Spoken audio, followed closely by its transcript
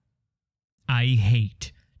I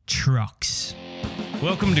hate trucks.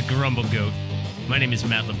 Welcome to Grumble Goat. My name is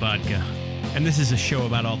Matt Labodka, and this is a show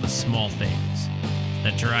about all the small things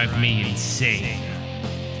that drive me insane.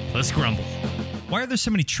 Let's grumble. Why are there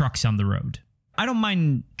so many trucks on the road? I don't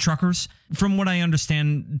mind truckers. From what I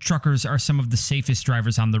understand, truckers are some of the safest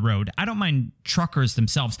drivers on the road. I don't mind truckers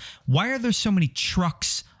themselves. Why are there so many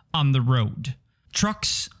trucks on the road?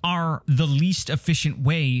 Trucks are the least efficient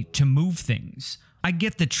way to move things. I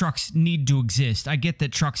get that trucks need to exist. I get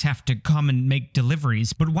that trucks have to come and make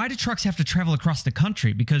deliveries. But why do trucks have to travel across the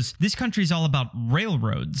country? Because this country is all about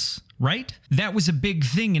railroads, right? That was a big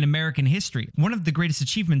thing in American history. One of the greatest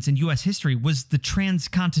achievements in U.S. history was the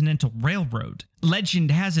Transcontinental Railroad. Legend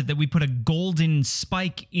has it that we put a golden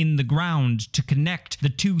spike in the ground to connect the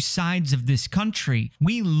two sides of this country.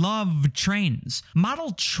 We love trains.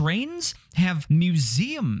 Model trains have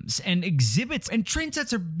museums and exhibits, and train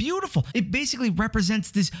sets are beautiful. It basically represents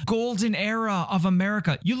this golden era of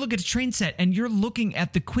America. You look at a train set and you're looking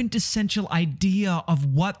at the quintessential idea of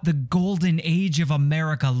what the golden age of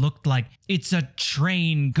America looked like. It's a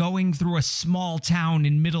train going through a small town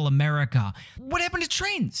in middle America. What happened to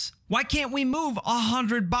trains? Why can't we move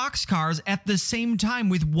 100 boxcars at the same time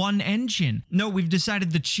with one engine? No, we've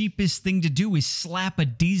decided the cheapest thing to do is slap a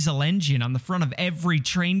diesel engine on the front of every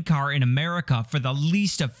train car in America for the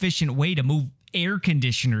least efficient way to move air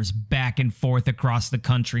conditioners back and forth across the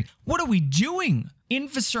country. What are we doing?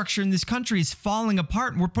 Infrastructure in this country is falling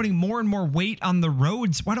apart and we're putting more and more weight on the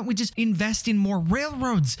roads. Why don't we just invest in more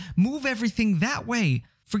railroads? Move everything that way.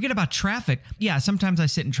 Forget about traffic. Yeah, sometimes I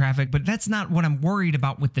sit in traffic, but that's not what I'm worried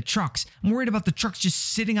about with the trucks. I'm worried about the trucks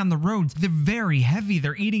just sitting on the roads. They're very heavy.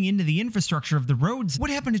 They're eating into the infrastructure of the roads. What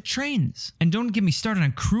happened to trains? And don't get me started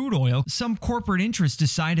on crude oil. Some corporate interest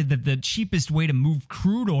decided that the cheapest way to move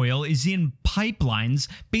crude oil is in pipelines,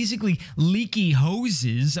 basically leaky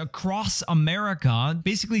hoses across America,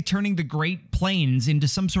 basically turning the Great Plains into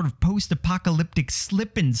some sort of post-apocalyptic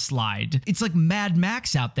slip and slide. It's like Mad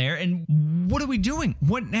Max out there, and what are we doing?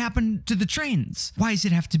 What happened to the trains? Why does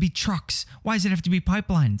it have to be trucks? Why does it have to be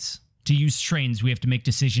pipelines? To use trains, we have to make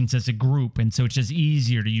decisions as a group, and so it's just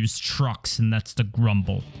easier to use trucks, and that's the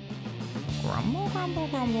grumble. Grumble, grumble,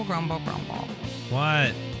 grumble, grumble, grumble.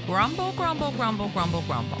 What? Grumble, grumble, grumble, grumble,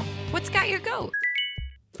 grumble. What's got your goat?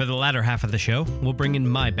 For the latter half of the show, we'll bring in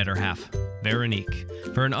my better half, Veronique,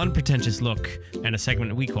 for an unpretentious look and a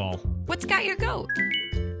segment we call What's got your goat?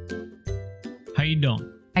 How you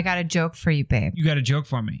doing? I got a joke for you, babe. You got a joke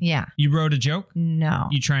for me? Yeah. You wrote a joke? No.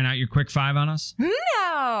 You trying out your quick five on us?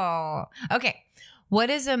 No. Okay. What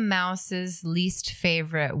is a mouse's least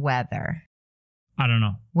favorite weather? I don't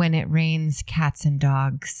know. When it rains cats and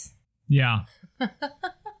dogs. Yeah.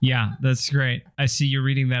 Yeah, that's great. I see you're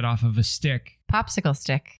reading that off of a stick. Popsicle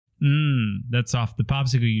stick. That's off the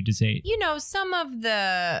popsicle you just ate. You know, some of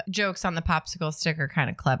the jokes on the popsicle stick are kind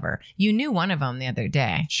of clever. You knew one of them the other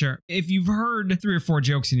day. Sure. If you've heard 3 or 4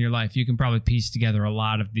 jokes in your life, you can probably piece together a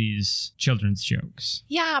lot of these children's jokes.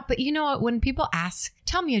 Yeah, but you know what? When people ask,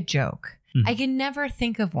 tell me a joke, I can never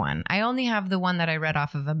think of one. I only have the one that I read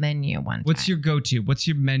off of a menu one time. What's your go-to? What's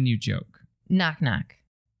your menu joke? Knock, knock.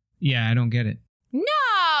 Yeah, I don't get it. No,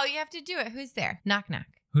 you have to do it. Who's there? Knock, knock.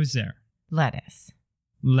 Who's there? Lettuce.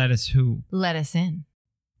 Lettuce who? Let us in.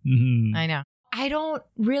 Mm-hmm. I know. I don't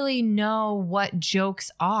really know what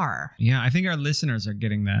jokes are. Yeah, I think our listeners are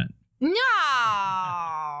getting that.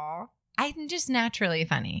 No. I'm just naturally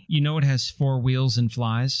funny. You know it has 4 wheels and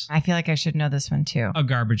flies? I feel like I should know this one too. A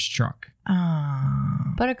garbage truck.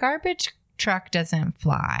 Oh. But a garbage truck doesn't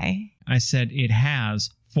fly. I said it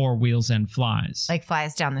has 4 wheels and flies. Like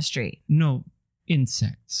flies down the street. No,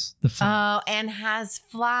 insects. The flies. Oh, and has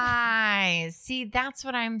flies. See, that's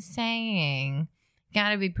what I'm saying.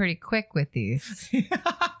 Gotta be pretty quick with these.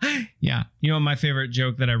 Yeah. You know, my favorite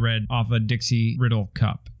joke that I read off a Dixie Riddle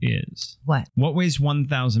cup is... What? What weighs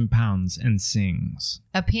 1,000 pounds and sings?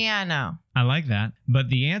 A piano. I like that. But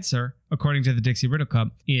the answer, according to the Dixie Riddle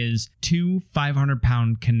cup, is 2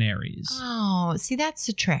 500-pound canaries. Oh, see, that's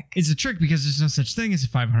a trick. It's a trick because there's no such thing as a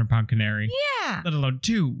 500-pound canary. Yeah. Let alone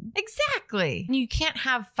 2. Exactly. You can't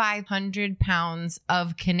have 500 pounds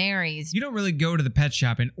of canaries. You don't really go to the pet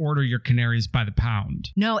shop and order your canaries by the pound.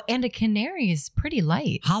 No, and a canary is pretty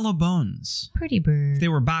light. Hollow bones. Pretty bird. If they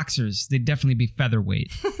were boxers, they'd definitely be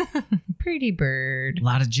featherweight. Pretty bird. A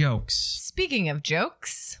lot of jokes. Speaking of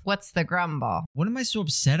jokes, what's the grumble? What am I so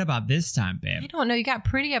upset about this time, babe? I don't know. You got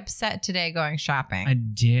pretty upset today going shopping. I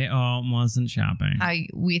did. Oh, wasn't shopping.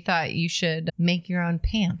 We thought you should make your own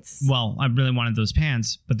pants. Well, I really wanted those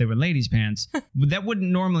pants, but they were ladies' pants. That wouldn't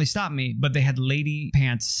normally stop me, but they had lady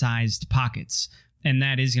pants-sized pockets And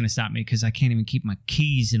that is going to stop me because I can't even keep my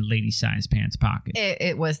keys in lady-size pants pocket.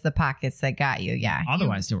 It was the pockets that got you, yeah.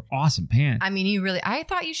 Otherwise, they were awesome pants. I mean, I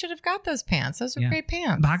thought you should have got those pants. Those are great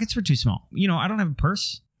pants. Pockets were too small. I don't have a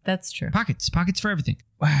purse. That's true. Pockets for everything.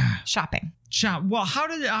 Shopping. Well,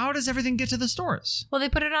 how does everything get to the stores? Well, they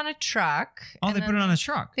put it on a truck. Oh, they put it on a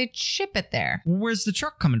truck. They ship it there. Where's the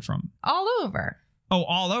truck coming from? All over. Oh,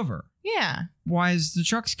 all over. Yeah. Why is the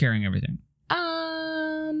trucks carrying everything?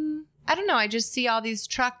 I don't know. I just see all these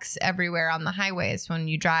trucks everywhere on the highways when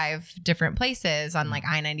you drive different places on like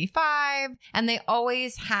I-95, and they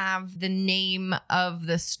always have the name of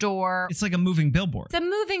the store. It's like a moving billboard. It's a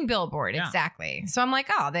moving billboard, Yeah. exactly. So I'm like,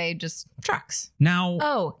 they just trucks.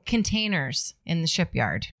 Now, Containers in the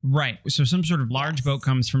shipyard. right. So some sort of large Yes. boat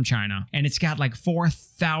comes from China, and it's got like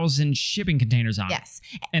 4,000 shipping containers on it. Yes.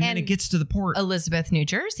 And then it gets to the port. Elizabeth, New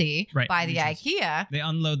Jersey, Right, by New the Jersey. IKEA. They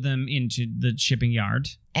unload them into the shipping yard.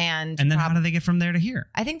 And then how do they get from there to here?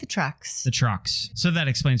 I think the trucks. The trucks. So that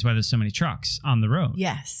explains why there's so many trucks on the road.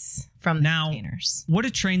 Yes. From the Now, containers. what do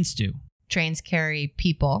trains do? Trains carry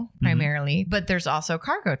people primarily, but there's also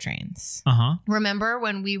cargo trains. Uh-huh. Remember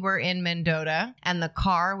when we were in Mendota and the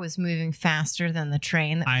car was moving faster than the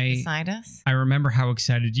train that was beside us? I remember how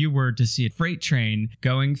excited you were to see a freight train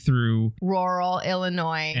going through Rural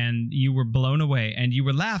Illinois. and you were blown away and you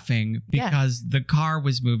were laughing because the car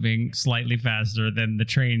was moving slightly faster than the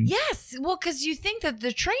train. Yes. Well, because you think that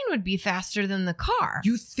the train would be faster than the car.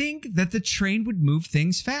 You think that the train would move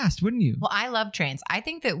things fast, wouldn't you? Well, I love trains. I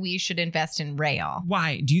think that we should invest in rail.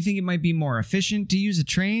 Why? Do you think it might be more efficient to use a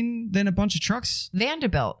train than a bunch of trucks?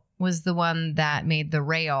 Vanderbilt was the one that made the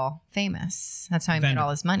rail famous. That's how he made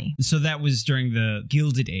all his money. So that was during the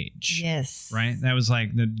Gilded Age. Yes. Right? That was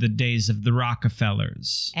like the days of the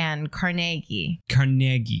Rockefellers. And Carnegie.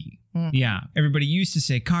 Carnegie. Mhm. Yeah. Everybody used to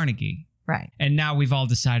say Carnegie. Right. And now we've all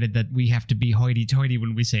decided that we have to be hoity-toity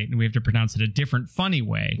when we say it, and we have to pronounce it a different, funny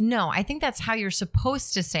way. No, I think that's how you're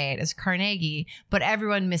supposed to say it, is Carnegie, but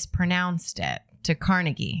everyone mispronounced it to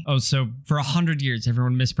Carnegie. Oh, so for 100 years,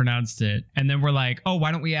 everyone mispronounced it. And then we're like, oh,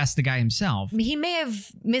 why don't we ask the guy himself? He may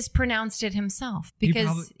have mispronounced it himself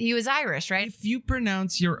because he was Irish, right? If you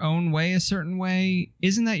pronounce your own way a certain way,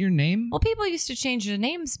 isn't that your name? Well, people used to change their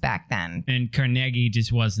names back then. And Carnegie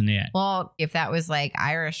just wasn't it. Well, if that was like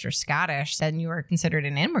Irish or Scottish, then you were considered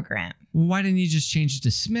an immigrant. Why didn't you just change it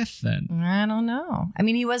to Smith then? I don't know. I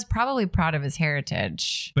mean, he was probably proud of his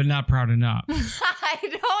heritage. But not proud enough.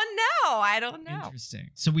 I don't know. Interesting.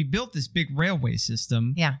 So we built this big railway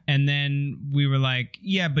system. Yeah. And then we were like,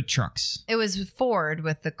 yeah, but trucks. It was Ford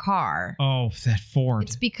with the car. Oh, that Ford.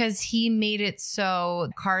 It's because he made it so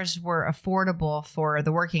cars were affordable for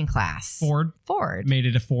the working class. Ford made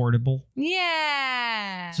it affordable.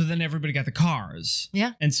 Yeah. So then everybody got the cars.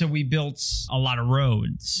 Yeah. And so we built a lot of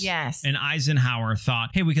roads. Yes. And Eisenhower thought,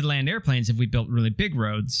 hey, we could land airplanes if we built really big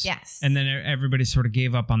roads. Yes. And then everybody sort of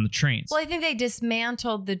gave up on the trains. Well, I think they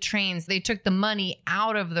dismantled the trains. They took the money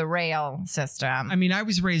out of the rail system. I mean, I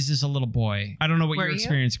was raised as a little boy. I don't know what Were your you?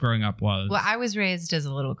 experience growing up was. Well, I was raised as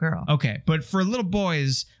a little girl. Okay. But for little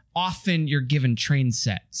boys, often you're given train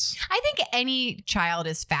sets. I think any child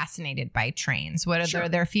is fascinated by trains, whether Sure.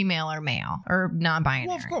 they're female or male or non-binary.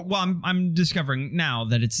 Well, of course. Well, I'm discovering now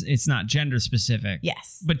that it's not gender specific.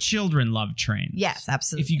 Yes. But children love trains. Yes,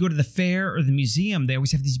 absolutely. If you go to the fair or the museum, they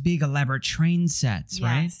always have these big elaborate train sets,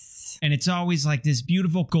 right? Yes. And it's always like this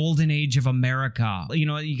beautiful golden age of America. You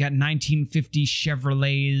know, you got 1950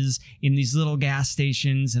 Chevrolets in these little gas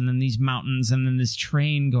stations and then these mountains and then this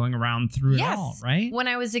train going around through it all, right? When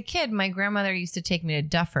I was a kid, my grandmother used to take me to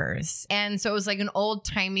Duffers. And so it was like an old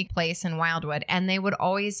timey place in Wildwood. And they would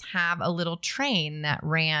always have a little train that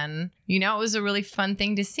ran. You know, it was a really fun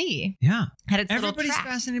thing to see. Yeah. Had its little Everybody's track.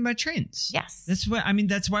 fascinated by trains. Yes. That's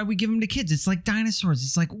why we give them to kids. It's like dinosaurs.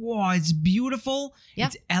 It's like, whoa, it's beautiful. Yep.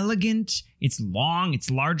 It's elegant. It's long. It's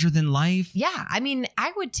larger than life. Yeah. I mean,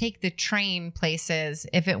 I would take the train places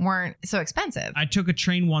if it weren't so expensive. I took a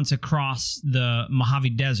train once across the Mojave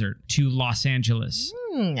Desert to Los Angeles.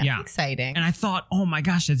 That's Yeah. exciting. And I thought, oh my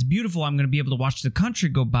gosh, that's beautiful. I'm going to be able to watch the country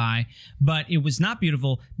go by. But it was not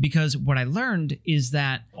beautiful because what I learned is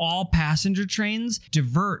that all passenger trains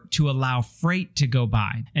divert to allow freight to go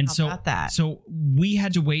by. And How about that? So we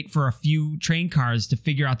had to wait for a few train cars to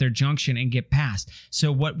figure out their junction and get past.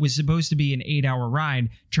 So what was supposed to be an 8-hour ride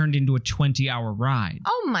turned into a 20-hour ride.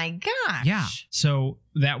 Oh my gosh. Yeah. So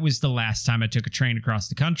that was the last time I took a train across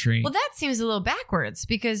the country. Well, that seems a little backwards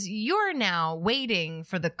because you're now waiting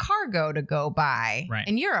for the cargo to go by. Right.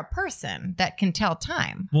 And you're a person that can tell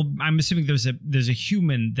time. Well, I'm assuming there's a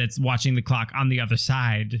human that's watching the clock on the other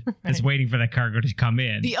side that's waiting for that cargo to come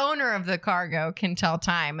in. The owner of the cargo can tell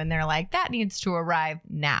time, and they're like, that needs to arrive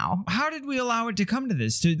now. How did we allow it to come to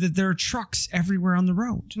this? That there are trucks everywhere on the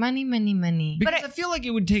road? Money, money, money. Because I feel like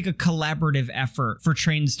it would take a collaborative effort for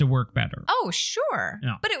trains to work better. Oh, sure.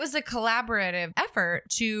 Yeah. But it was a collaborative effort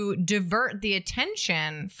to divert the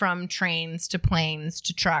attention from trains to planes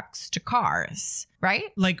to trucks to cars, right?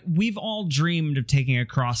 Like, we've all dreamed of taking a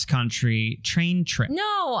cross-country train trip.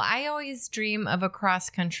 No, I always dream of a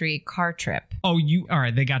cross-country car trip. Oh, all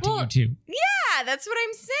right, they got to you too. Yeah, that's what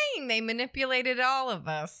I'm saying. They manipulated all of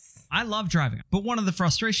us. I love driving, but one of the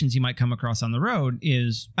frustrations you might come across on the road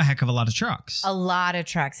is a heck of a lot of trucks. A lot of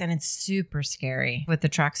trucks, and it's super scary with the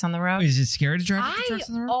trucks on the road. Is it scary to drive with the trucks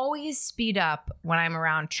on the road? I always speed up when I'm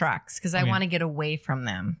around trucks because I want to get away from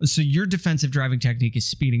them. So your defensive driving technique is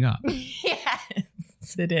speeding up.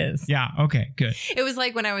 Yes, it is. Yeah, okay, good. It was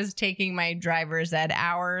like when I was taking my driver's ed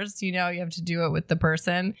hours. You know, you have to do it with the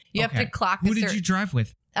person. You have to clock. Who did you drive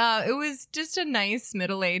with? It was just a nice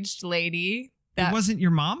middle-aged lady. It wasn't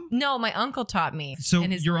your mom? No, my uncle taught me. So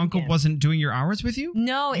your uncle wasn't doing your hours with you?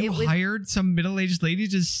 No, you it was hired some middle-aged lady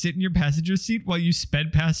to sit in your passenger seat while you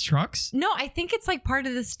sped past trucks? No, I think it's like part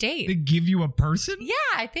of the state. They give you a person? Yeah,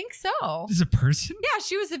 I think so. Is a person? Yeah,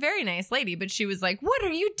 she was a very nice lady, but she was like, "What are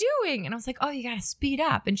you doing?" And I was like, "Oh, you got to speed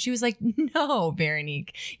up." And she was like, "No,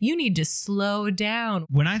 Veronique, you need to slow down."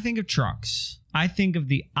 When I think of trucks, I think of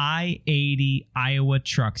the I-80 Iowa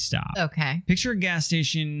truck stop. Okay. Picture a gas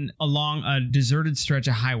station along a deserted stretch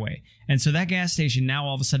of highway. And so that gas station now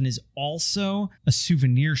all of a sudden is also a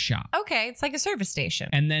souvenir shop. Okay, it's like a service station.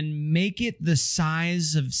 And then make it the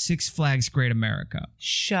size of Six Flags Great America.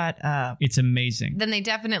 Shut up. It's amazing. Then they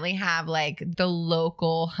definitely have like the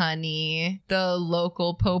local honey, the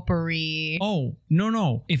local potpourri. Oh,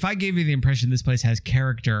 no. If I gave you the impression this place has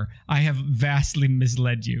character, I have vastly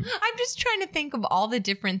misled you. I'm just trying to think of all the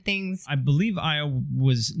different things. I believe Iowa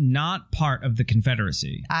was not part of the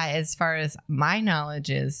Confederacy. As far as my knowledge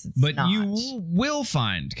is, it's but not. You will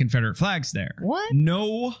find Confederate flags there. What?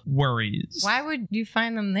 No worries. Why would you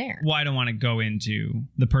find them there? Well, I don't want to go into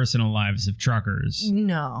the personal lives of truckers.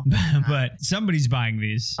 No. But somebody's buying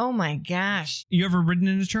these. Oh my gosh. You ever ridden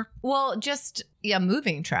in a truck? Well, just a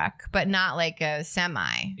moving truck, but not like a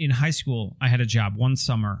semi. In high school, I had a job one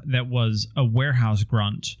summer that was a warehouse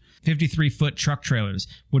grunt. 53-foot truck trailers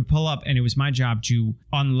would pull up, and it was my job to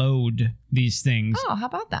unload these things. Oh, how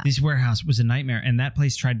about that? This warehouse was a nightmare, and that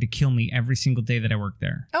place tried to kill me every single day that I worked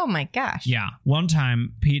there. Oh my gosh. Yeah. One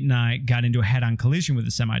time, Pete and I got into a head-on collision with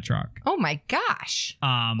a semi-truck. Oh my gosh.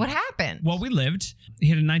 What happened? Well, we lived. He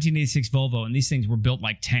had a 1986 Volvo, and these things were built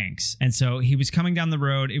like tanks. And so he was coming down the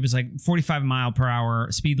road. It was like 45 mile per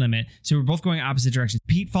hour speed limit. So we were both going opposite directions.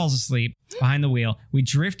 Pete falls asleep behind the wheel. We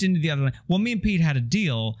drift into the other lane. Well, me and Pete had a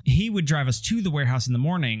deal. He would drive us to the warehouse in the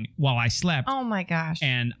morning while I slept. Oh my gosh.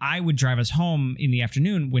 And I would drive us home in the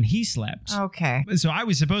afternoon when he slept. Okay. So I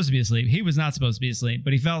was supposed to be asleep. He was not supposed to be asleep,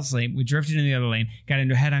 but he fell asleep. We drifted in the other lane, got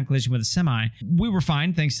into a head-on collision with a semi. We were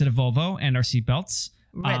fine thanks to the Volvo and our seatbelts.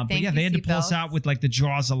 But yeah, they had to pull us out with like the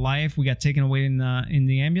jaws of life. We got taken away in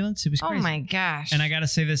the ambulance. It was crazy. Oh my gosh. And I got to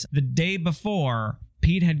say this, the day before,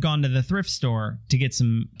 Pete had gone to the thrift store to get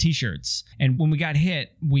some t-shirts. And when we got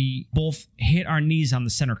hit, we both hit our knees on the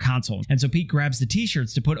center console. And so Pete grabs the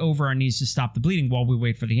t-shirts to put over our knees to stop the bleeding while we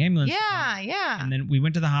wait for the ambulance. Yeah. And then we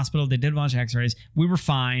went to the hospital. They did a bunch of x-rays. We were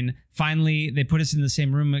fine. Finally, they put us in the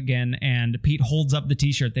same room again. And Pete holds up the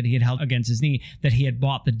t-shirt that he had held against his knee that he had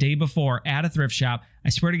bought the day before at a thrift shop. I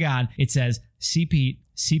swear to God, it says, see Pete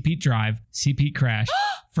drive, see Pete crash.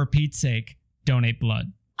 For Pete's sake, donate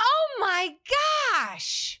blood. Oh my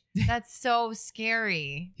gosh. That's so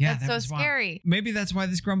scary. Yeah, that's so scary. Wild. Maybe that's why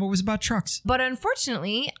this grumble was about trucks. But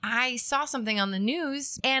unfortunately, I saw something on the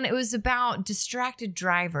news and it was about distracted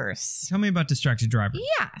drivers. Tell me about distracted drivers.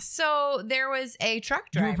 Yeah. So there was a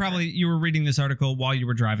truck driver. You were reading this article while you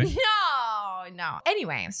were driving. No.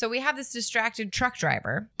 Anyway, so we have this distracted truck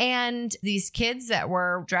driver and these kids that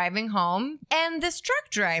were driving home. And this truck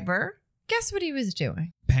driver, guess what he was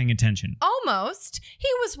doing? Paying attention. Almost. He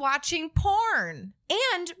was watching porn.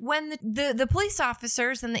 And when the police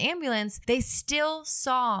officers and the ambulance, they still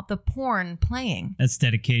saw the porn playing. That's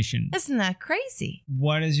dedication. Isn't that crazy?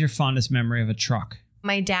 What is your fondest memory of a truck?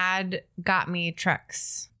 My dad got me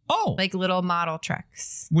trucks. Oh. Like little model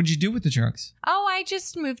trucks. What'd you do with the trucks? Oh, I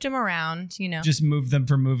just moved them around, Just move them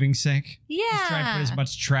for moving sake? Yeah. Just try and put as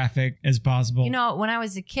much traffic as possible. When I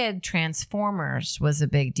was a kid, Transformers was a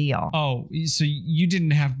big deal. Oh, so you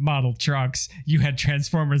didn't have model trucks. You had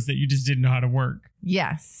Transformers that you just didn't know how to work.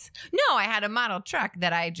 Yes. No, I had a model truck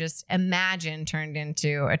that I just imagined turned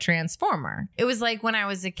into a transformer. It was like when I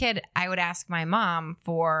was a kid, I would ask my mom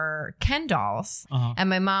for Ken dolls, and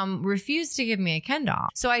my mom refused to give me a Ken doll.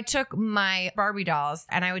 So I took my Barbie dolls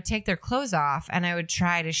and I would take their clothes off and I would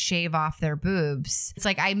try to shave off their boobs. It's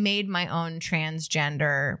like I made my own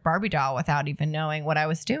transgender Barbie doll without even knowing what I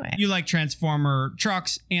was doing. You like Transformer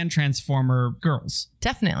trucks and Transformer girls.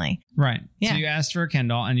 Definitely. Right. Yeah. So you asked for a Ken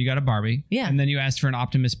doll and you got a Barbie. Yeah. And then you asked for an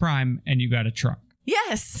Optimus Prime and you got a truck.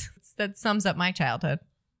 Yes. That sums up my childhood.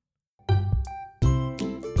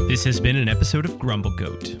 This has been an episode of Grumble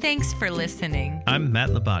Goat. Thanks for listening. I'm Matt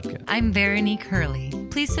Labatka. I'm Veronique Hurley.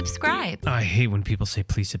 Please subscribe. I hate when people say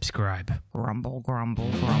please subscribe. Grumble, grumble,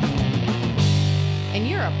 grumble. And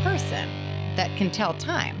you're a person that can tell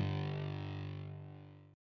time.